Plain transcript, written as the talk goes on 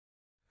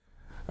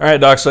All right,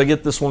 doc, so I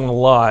get this one a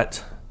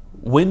lot.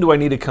 When do I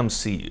need to come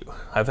see you?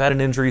 I've had an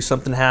injury,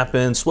 something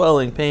happened,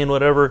 swelling, pain,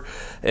 whatever,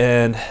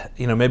 and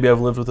maybe I've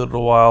lived with it a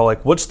while.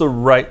 Like, what's the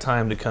right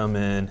time to come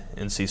in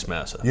and see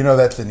SMASA?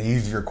 That's an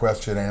easier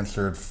question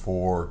answered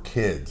for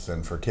kids.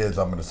 And for kids,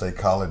 I'm going to say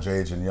college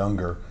age and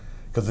younger.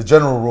 Because the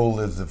general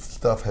rule is if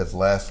stuff has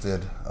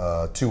lasted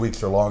 2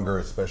 weeks or longer,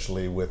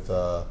 especially with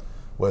the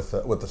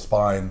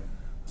spine,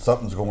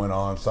 something's going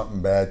on,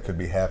 something bad could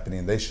be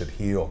happening, they should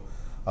heal.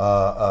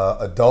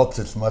 Adults,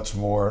 it's much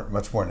more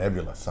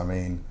nebulous. I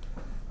mean,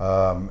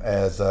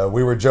 as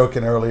we were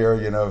joking earlier,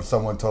 if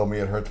someone told me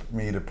it hurt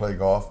me to play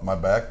golf, my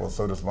back, well,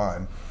 so does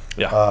mine.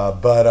 Yeah.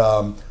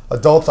 But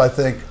adults, I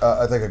think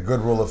a good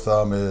rule of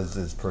thumb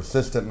is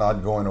persistent,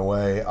 not going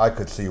away. I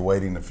could see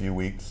waiting a few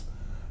weeks.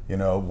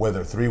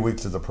 Whether 3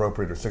 weeks is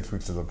appropriate or 6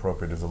 weeks is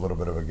appropriate is a little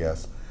bit of a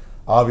guess.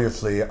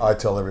 Obviously, I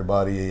tell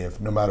everybody,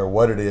 if no matter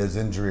what it is,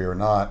 injury or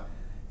not,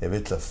 if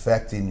it's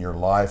affecting your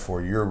life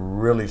or you're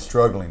really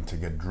struggling to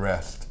get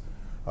dressed,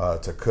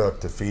 to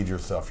cook, to feed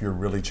yourself, you're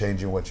really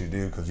changing what you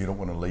do because you don't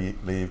want to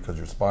leave because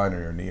your spine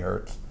or your knee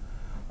hurts,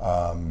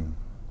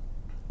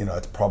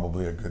 it's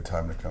probably a good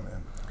time to come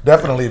in.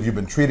 Definitely, if you've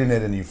been treating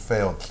it and you've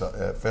failed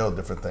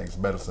different things,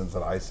 medicines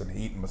and ice and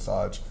heat and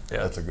massage,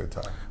 that's a good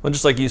time. Well,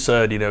 just like you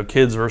said,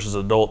 kids versus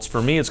adults.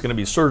 For me, it's going to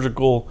be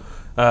surgical.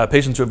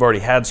 Patients who have already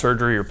had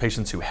surgery or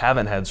patients who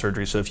haven't had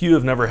surgery. So if you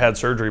have never had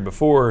surgery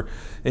before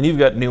and you've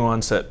got new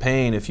onset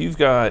pain, if you've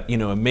got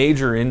a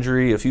major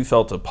injury, if you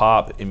felt a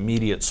pop,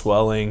 immediate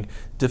swelling,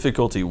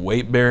 difficulty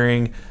weight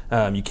bearing,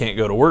 you can't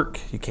go to work,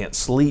 you can't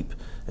sleep.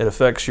 It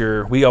affects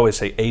we always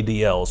say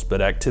ADLs,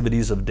 but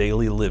activities of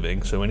daily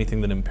living. So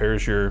anything that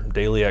impairs your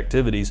daily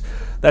activities,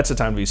 that's the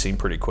time to be seen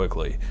pretty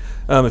quickly.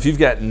 If you've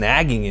got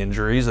nagging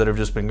injuries that have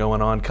just been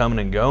going on, coming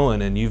and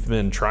going, and you've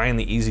been trying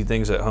the easy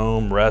things at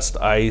home, rest,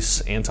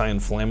 ice,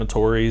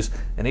 anti-inflammatories,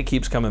 and it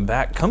keeps coming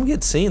back, come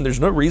get seen.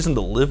 There's no reason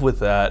to live with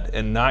that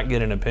and not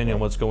get an opinion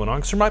on what's going on,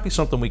 because there might be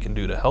something we can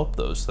do to help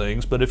those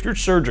things. But if you're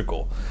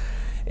surgical,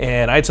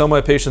 and I tell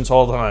my patients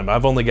all the time,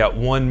 I've only got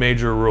one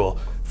major rule.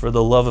 For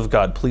the love of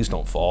God, please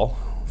don't fall.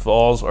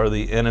 Falls are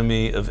the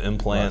enemy of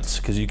implants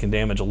because you can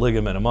damage a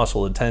ligament, a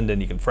muscle, a tendon,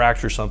 you can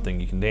fracture something,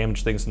 you can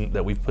damage things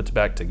that we've put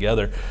back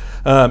together.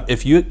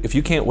 If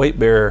you can't weight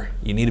bear,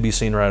 you need to be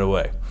seen right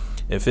away.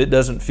 If it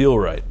doesn't feel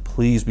right,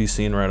 please be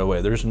seen right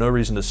away. There's no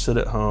reason to sit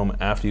at home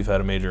after you've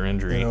had a major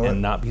injury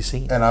and not be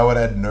seen. And I would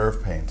add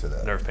nerve pain to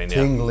that. Nerve pain,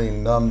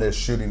 Tingling, numbness,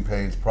 shooting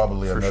pains,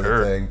 probably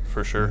another thing.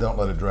 For sure. Don't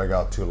let it drag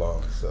out too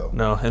long. So.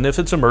 No, and if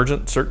it's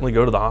emergent, certainly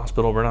go to the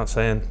hospital. We're not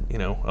saying,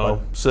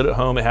 sit at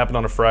home. It happened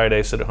on a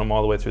Friday, sit at home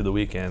all the way through the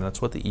weekend. That's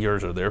what the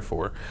ERs are there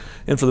for.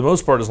 And for the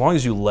most part, as long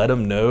as you let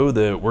them know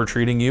that we're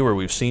treating you or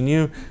we've seen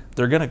you,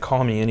 they're going to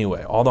call me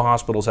anyway. All the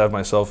hospitals have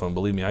my cell phone.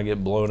 Believe me, I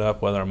get blown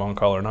up whether I'm on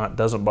call or not. It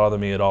doesn't bother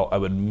me at all. I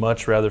would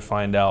much rather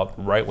find out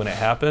right when it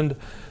happened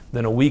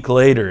than a week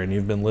later and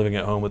you've been living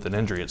at home with an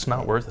injury. It's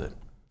not worth it.